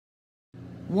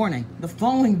Warning, the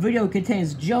following video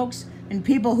contains jokes and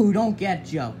people who don't get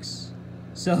jokes.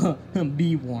 So,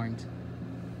 be warned.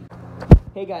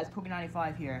 Hey guys,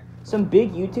 Pookie95 here. Some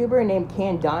big YouTuber named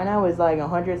Camdeeno is like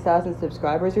 100,000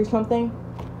 subscribers or something.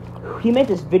 He made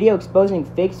this video exposing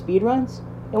fake speedruns,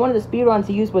 and one of the speedruns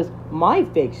he used was my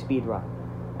fake speedrun.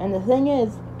 And the thing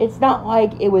is, it's not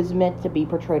like it was meant to be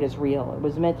portrayed as real. It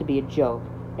was meant to be a joke,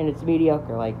 and it's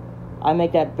mediocre. Like, I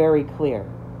make that very clear.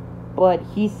 But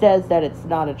he says that it's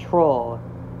not a troll,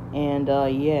 and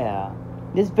yeah.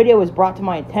 This video was brought to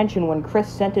my attention when Chris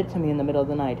sent it to me in the middle of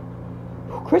the night.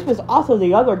 Chris was also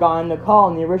the other guy in the call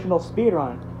in the original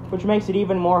speedrun, which makes it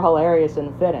even more hilarious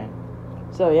and fitting.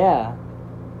 So yeah.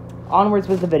 Onwards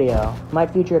with the video.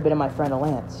 Might feature a bit of my friend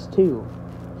Lance, too.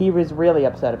 He was really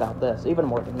upset about this, even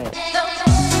more than me.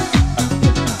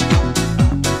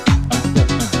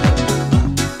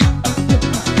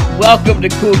 Welcome to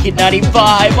Cool Kid 95.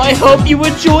 I hope you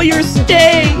enjoy your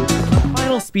stay.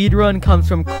 Final speedrun comes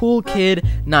from Cool Kid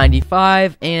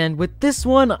 95, and with this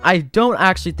one, I don't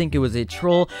actually think it was a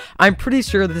troll. I'm pretty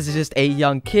sure this is just a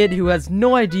young kid who has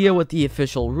no idea what the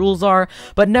official rules are,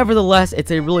 but nevertheless, it's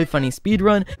a really funny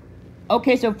speedrun.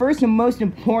 Okay, so first and most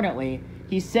importantly,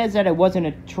 he says that it wasn't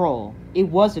a troll. It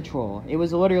was a troll. It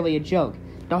was literally a joke.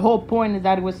 The whole point is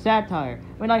that it was satire.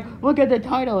 I mean, like, look at the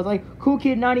title. It's like, Cool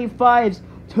Kid 95's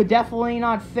definitely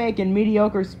not fake and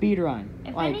mediocre speedrun.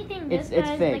 If like, anything, this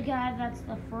guy's the guy that's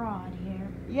the fraud here.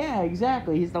 Yeah,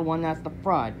 exactly. He's the one that's the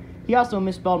fraud. He also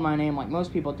misspelled my name like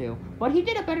most people do. But he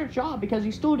did a better job because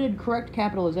he still did correct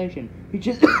capitalization. He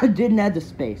just didn't add the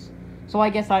space. So I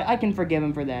guess I can forgive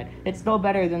him for that. It's still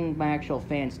better than my actual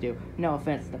fans do. No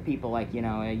offense to people like, you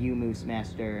know, you Moose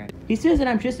Master. He says that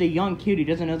I'm just a young kid who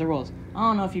doesn't know the rules. I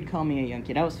don't know if you'd call me a young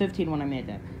kid. I was 15 when I made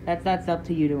that. That's up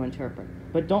to you to interpret.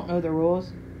 But don't know the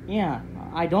rules? Yeah,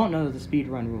 I don't know the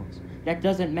speedrun rules. That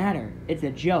doesn't matter. It's a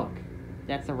joke.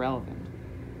 That's irrelevant.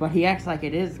 But he acts like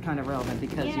it is kind of relevant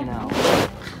because, you know,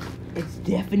 it's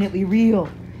definitely real.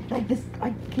 Like this,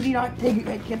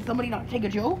 can somebody not take a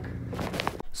joke?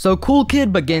 So Cool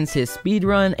Kid begins his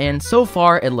speedrun, and so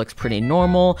far it looks pretty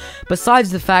normal,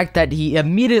 besides the fact that he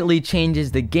immediately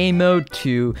changes the game mode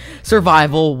to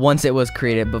survival once it was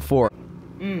created before.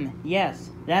 Yes,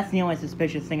 that's the only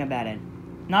suspicious thing about it.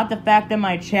 Not the fact that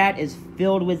my chat is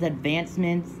filled with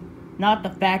advancements, not the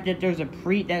fact that there's a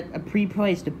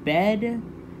pre-placed bed.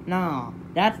 No,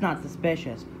 that's not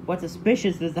suspicious. What's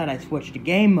suspicious is that I switched to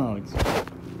game modes.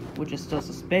 Which is still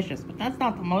suspicious, but that's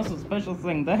not the most suspicious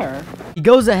thing there. He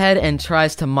goes ahead and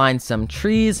tries to mine some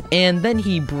trees, and then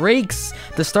he breaks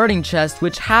the starting chest,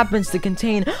 which happens to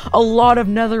contain a lot of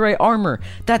netherite armor.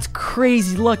 That's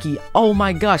crazy lucky. Oh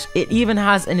my gosh, it even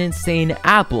has an insane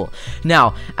apple.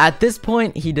 Now, at this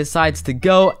point, he decides to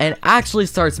go and actually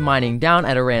starts mining down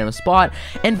at a random spot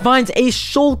and finds a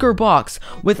shulker box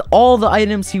with all the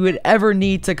items he would ever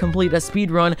need to complete a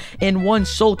speedrun in one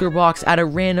shulker box at a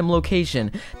random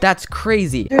location. That's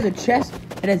crazy. There's a chest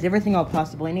that has everything I'll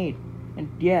possibly need.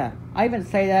 And yeah, I even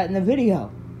say that in the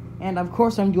video. And of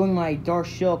course I'm doing my Dark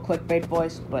Shill clickbait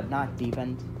voice, but not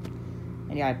deepened.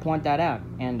 And yeah, I point that out.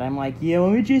 And I'm like, yeah,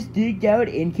 let me just dig out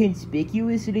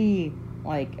inconspicuously.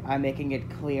 Like, I'm making it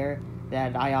clear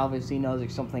that I obviously know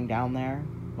there's something down there.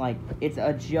 Like, it's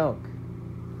a joke.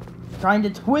 Trying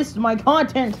to twist my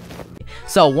content.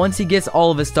 So once he gets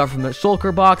all of his stuff from the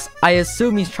shulker box, I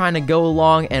assume he's trying to go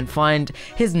along and find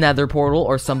his nether portal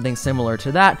or something similar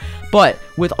to that, but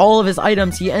with all of his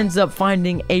items he ends up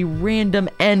finding a random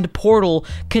end portal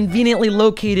conveniently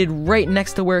located right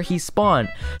next to where he spawned.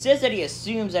 It says that he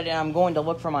assumes that I'm going to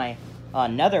look for my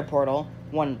nether portal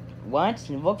when, what?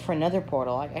 Look for nether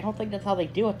portal? I don't think that's how they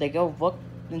do it. They go look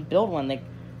and build one. It's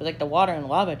like the water and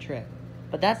lava trick.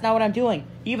 But that's not what I'm doing.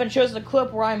 He even shows the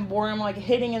clip where I'm like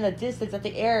hitting in the distance at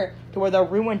the air to where the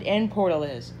ruined end portal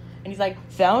is. And he's like,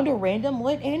 found a random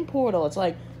lit end portal. It's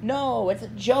like, no, it's a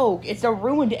joke. It's a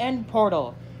ruined end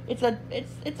portal. It's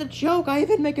a joke. I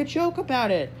even make a joke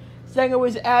about it. Saying it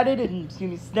was added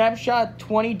in snapshot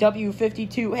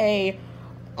 20W52A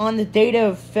on the date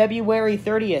of February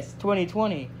 30th,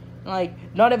 2020. Like,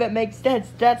 none of it makes sense.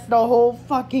 That's the whole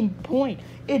fucking point.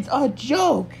 It's a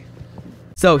joke.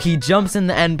 So he jumps in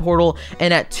the end portal,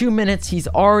 and at 2 minutes, he's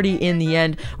already in the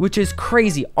end, which is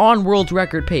crazy, on world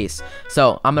record pace.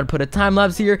 So I'm gonna put a time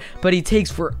lapse here, but he takes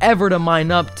forever to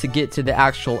mine up to get to the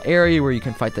actual area where you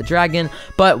can fight the dragon.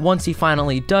 But once he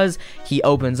finally does, he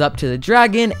opens up to the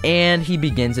dragon, and he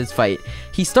begins his fight.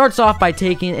 He starts off by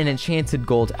taking an enchanted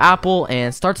gold apple,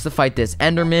 and starts to fight this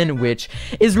enderman, which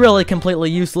is really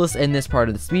completely useless in this part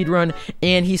of the speedrun,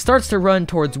 and he starts to run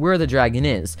towards where the dragon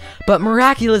is. But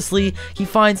miraculously, he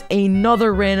finds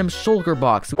another random shulker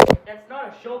box. That's not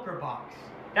a shulker shulker box.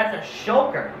 That's a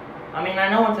shulker. I mean, I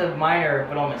know it's a minor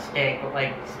little mistake, but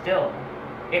like, still.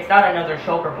 It's not another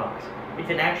shulker box. It's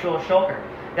an actual shulker.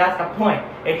 That's the point.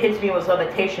 It hits me with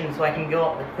levitation so I can go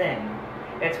up the thing.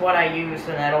 It's what I used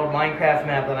in that old Minecraft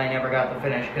map that I never got to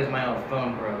finish because my old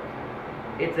phone broke.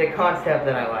 It's a concept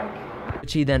that I like.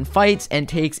 He then fights and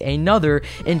takes another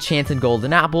enchanted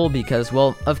golden apple because,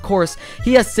 well, of course,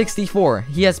 he has 64.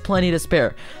 He has plenty to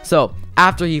spare. So,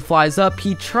 after he flies up,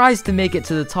 he tries to make it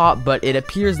to the top, but it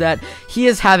appears that he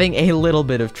is having a little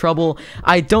bit of trouble.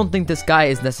 I don't think this guy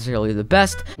is necessarily the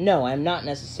best. No, I'm not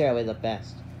necessarily the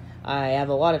best. I have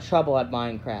a lot of trouble at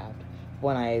Minecraft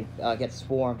when I get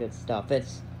swarmed and stuff.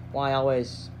 It's why I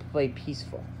always play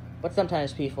peaceful. But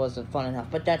sometimes peaceful isn't fun enough,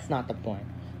 but that's not the point.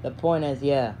 The point is,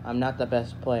 yeah, I'm not the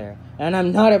best player. And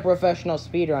I'm not a professional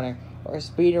speedrunner, or a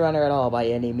speedrunner at all by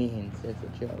any means. It's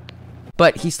a joke.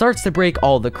 But he starts to break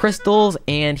all the crystals,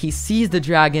 and he sees the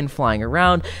dragon flying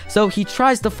around, so he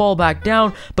tries to fall back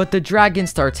down, but the dragon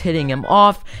starts hitting him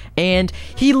off, and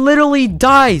he literally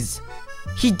dies!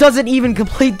 He doesn't even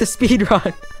complete the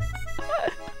speedrun.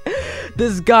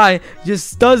 This guy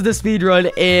just does the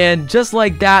speedrun, and just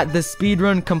like that, the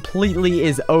speedrun completely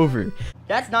is over.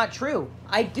 That's not true.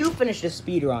 I do finish the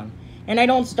speedrun, and I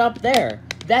don't stop there.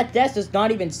 That death is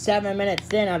not even 7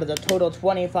 minutes in out of the total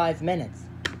 25 minutes.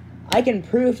 I can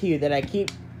prove to you that I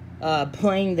keep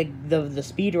playing the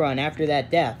speedrun after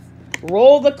that death.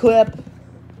 Roll the clip.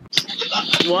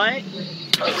 What?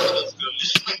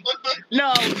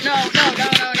 No.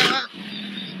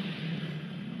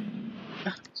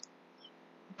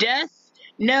 Death?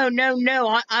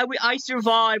 No. I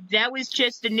survived. That was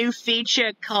just a new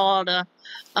feature called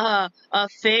a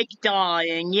fake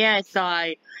dying. Yes,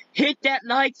 I hit that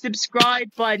like,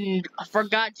 subscribe button. I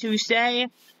forgot to say.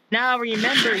 Now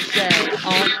remember say.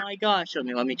 Oh my gosh.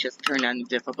 Let me just turn down the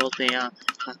difficulty.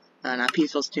 Not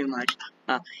peaceful's too much.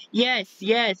 Yes,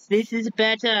 this is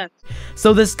better.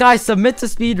 So this guy submits a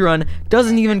speedrun,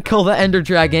 doesn't even kill the Ender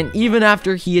Dragon, even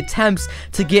after he attempts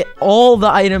to get all the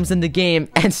items in the game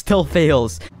and still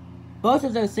fails. Both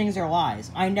of those things are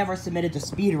lies. I never submitted to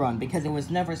speedrun because it was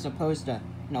never supposed to,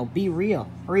 be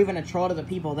real, or even a troll to the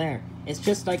people there. It's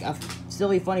just like a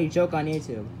silly, funny joke on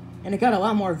YouTube. And it got a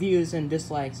lot more views and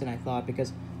dislikes than I thought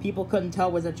because people couldn't tell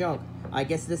it was a joke. I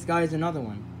guess this guy is another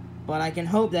one. But I can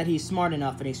hope that he's smart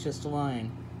enough and he's just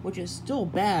lying. Which is still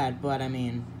bad, but I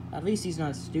mean, at least he's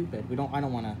not stupid. I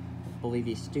don't want to believe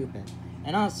he's stupid.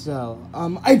 And also,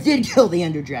 I did kill the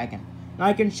Ender Dragon. And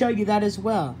I can show you that as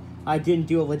well. I didn't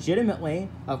do it legitimately,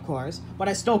 of course, but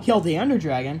I still killed the Ender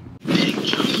Dragon. Good.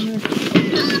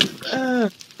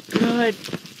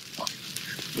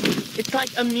 It's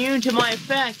like immune to my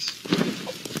effects.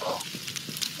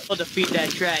 I'll defeat that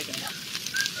dragon.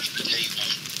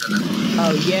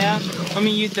 Oh yeah? Let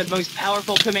me use the most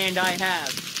powerful command I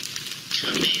have.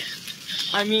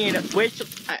 I mean, I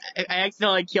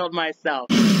accidentally killed myself.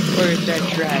 Where's that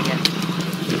dragon?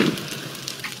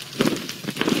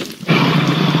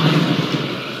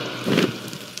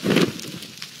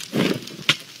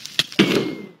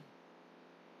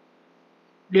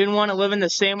 Didn't want to live in the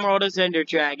same world as Ender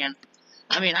Dragon.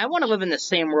 I mean, I want to live in the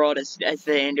same world as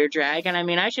the Ender Dragon. I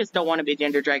mean, I just don't want to be the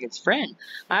Ender Dragon's friend.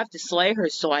 I have to slay her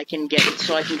so I can get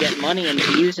money and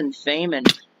views and fame and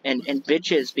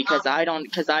bitches because I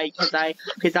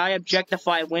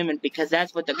objectify women because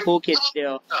that's what the cool kids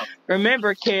do.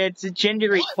 Remember, kids,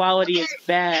 gender equality is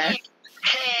bad.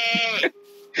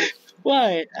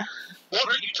 What? What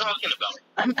are you talking about?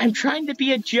 I'm trying to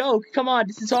be a joke. Come on,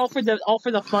 this is all for the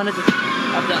fun of the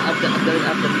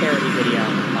parody video.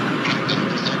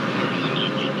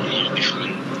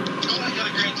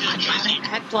 I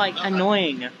act like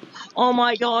annoying. Oh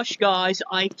my gosh, guys,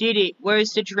 I did it.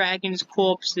 Where's the dragon's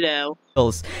corpse, though?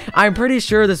 I'm pretty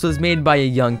sure this was made by a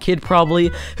young kid,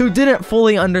 probably, who didn't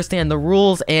fully understand the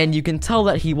rules, and you can tell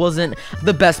that he wasn't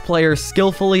the best player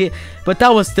skillfully, but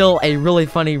that was still a really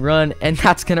funny run, and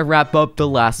that's gonna wrap up the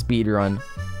last speedrun.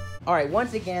 Alright,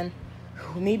 once again,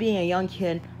 me being a young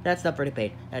kid, that's up for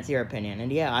debate. That's your opinion.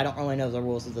 And yeah, I don't really know the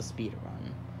rules of the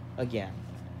speedrun. Again.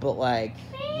 But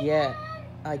yeah,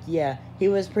 he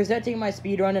was presenting my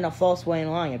speedrun in a false way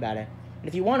and lying about it. And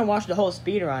if you want to watch the whole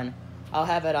speedrun, I'll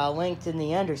have it linked in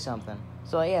the end or something.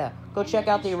 So yeah, go check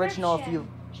out the original if you...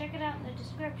 Check it out in the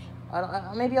description.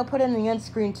 Maybe I'll put it in the end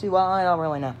screen too, I don't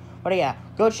really know. But yeah,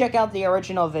 go check out the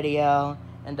original video.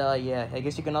 And yeah, I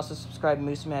guess you can also subscribe to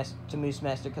Moose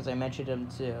Master because I mentioned him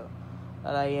too.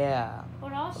 Yeah.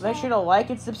 But also, make sure to like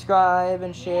and subscribe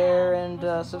and share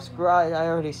and subscribe. I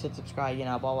already said subscribe,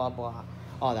 blah, blah, blah.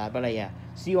 All that. But yeah,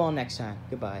 see you all next time.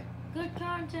 Goodbye. good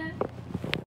content.